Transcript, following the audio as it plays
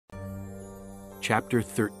Chapter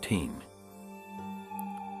 13.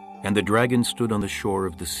 And the dragon stood on the shore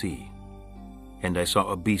of the sea, and I saw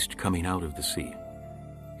a beast coming out of the sea.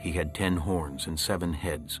 He had 10 horns and 7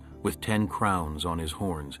 heads, with 10 crowns on his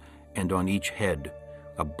horns, and on each head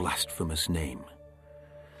a blasphemous name.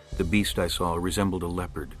 The beast I saw resembled a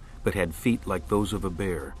leopard, but had feet like those of a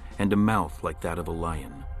bear, and a mouth like that of a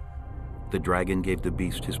lion. The dragon gave the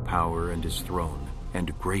beast his power and his throne,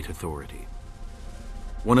 and great authority.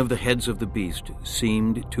 One of the heads of the beast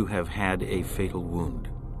seemed to have had a fatal wound,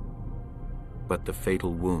 but the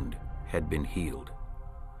fatal wound had been healed.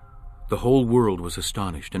 The whole world was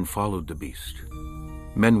astonished and followed the beast.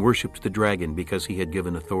 Men worshipped the dragon because he had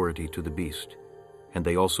given authority to the beast, and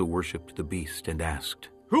they also worshipped the beast and asked,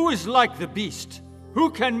 "Who is like the beast?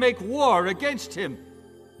 Who can make war against him?"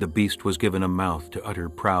 The beast was given a mouth to utter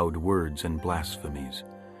proud words and blasphemies,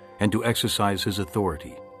 and to exercise his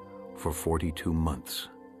authority for 42 months.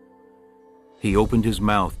 He opened his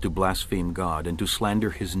mouth to blaspheme God and to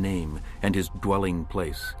slander his name and his dwelling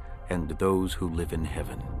place and those who live in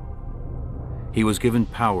heaven. He was given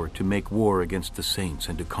power to make war against the saints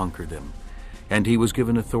and to conquer them, and he was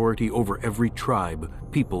given authority over every tribe,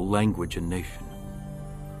 people, language, and nation.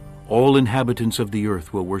 All inhabitants of the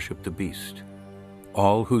earth will worship the beast,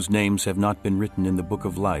 all whose names have not been written in the book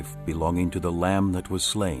of life belonging to the Lamb that was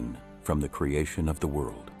slain from the creation of the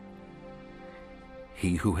world.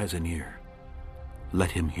 He who has an ear,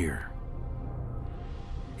 let him hear.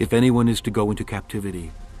 If anyone is to go into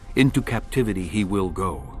captivity he will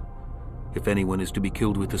go. If anyone is to be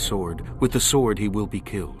killed with the sword he will be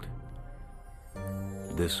killed.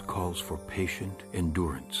 This calls for patient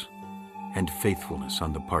endurance and faithfulness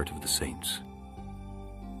on the part of the saints.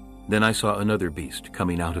 Then I saw another beast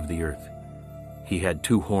coming out of the earth. He had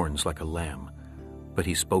 2 horns like a lamb, but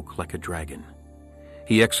he spoke like a dragon.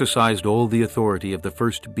 He exercised all the authority of the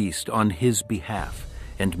first beast on his behalf,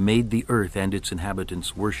 and made the earth and its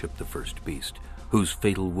inhabitants worship the first beast, whose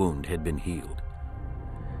fatal wound had been healed.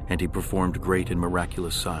 And he performed great and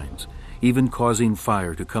miraculous signs, even causing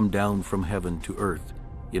fire to come down from heaven to earth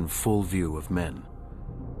in full view of men.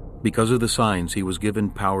 Because of the signs he was given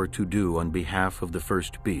power to do on behalf of the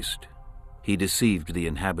first beast, he deceived the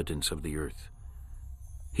inhabitants of the earth.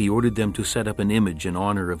 He ordered them to set up an image in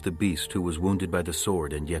honor of the beast who was wounded by the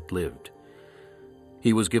sword and yet lived.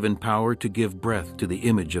 He was given power to give breath to the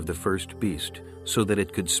image of the first beast, so that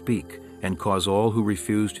it could speak and cause all who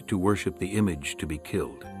refused to worship the image to be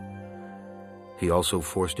killed. He also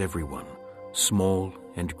forced everyone, small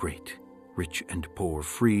and great, rich and poor,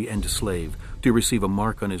 free and slave, to receive a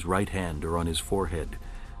mark on his right hand or on his forehead,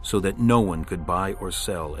 so that no one could buy or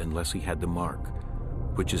sell unless he had the mark,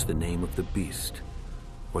 which is the name of the beast,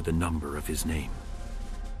 or the number of his name.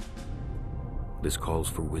 This calls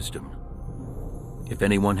for wisdom. If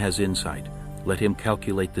anyone has insight, let him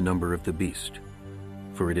calculate the number of the beast,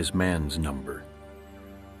 for it is man's number.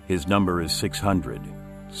 His number is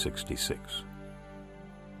 666.